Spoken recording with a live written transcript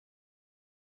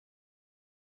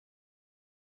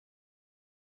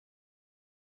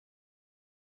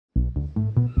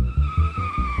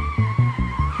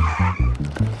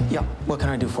Yeah, what can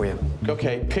I do for you?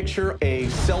 Okay, picture a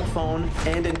cell phone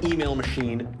and an email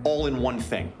machine all in one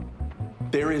thing.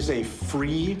 There is a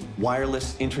free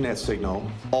wireless internet signal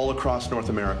all across North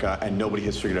America, and nobody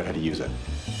has figured out how to use it.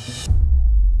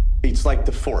 It's like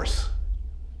the Force.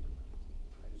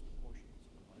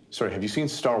 Sorry, have you seen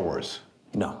Star Wars?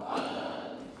 No.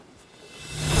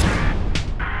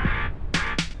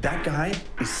 That guy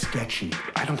is sketchy.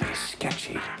 I don't think he's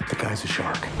sketchy. The guy's a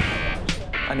shark.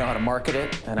 I know how to market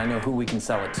it, and I know who we can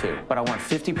sell it to. But I want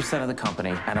 50% of the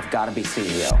company, and I've got to be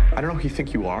CEO. I don't know who you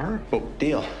think you are, but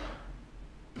deal.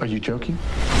 Are you joking?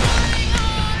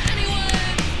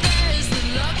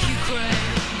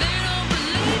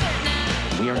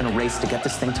 We are in a race to get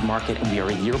this thing to market, and we are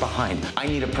a year behind. I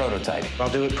need a prototype. I'll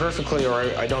do it perfectly, or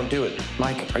I don't do it.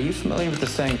 Mike, are you familiar with the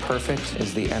saying, perfect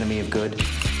is the enemy of good?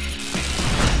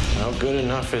 Well, good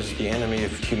enough is the enemy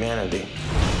of humanity.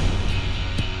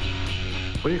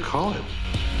 What do you call it?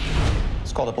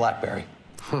 It's called a BlackBerry.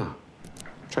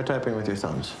 Try typing with your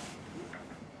thumbs.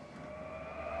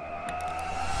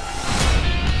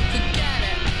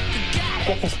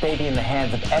 Get this baby in the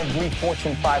hands of every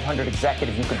Fortune 500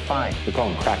 executive you can find. We call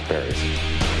them crackberries.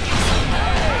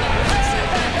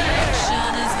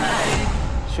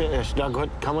 Should Doug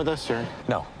come with us, or?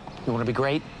 No. You want to be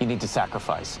great, you need to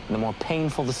sacrifice. And the more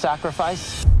painful the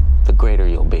sacrifice, the greater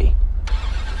you'll be.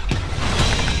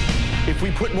 If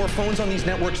we put more phones on these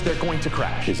networks, they're going to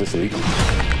crash. Is this legal?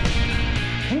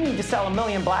 You need to sell 1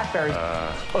 million BlackBerries. We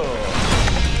are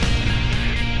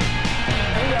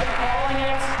calling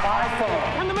it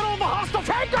iPhone. In the middle of a hostile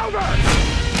takeover!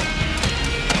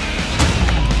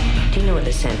 Do you know what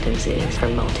the sentence is for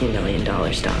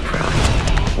multi-million-dollar stock fraud?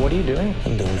 What are you doing?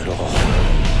 I'm doing it all.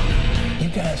 You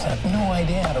guys have no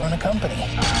idea how to run a company.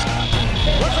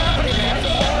 What's happening, man?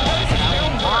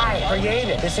 I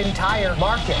created this entire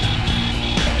market.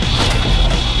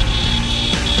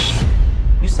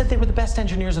 You said they were the best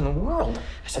engineers in the world.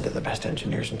 I said they're the best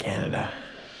engineers in Canada.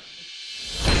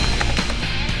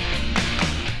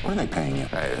 What are they paying you?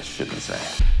 I shouldn't say.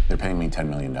 They're paying me $10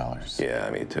 million. Yeah,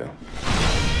 me too.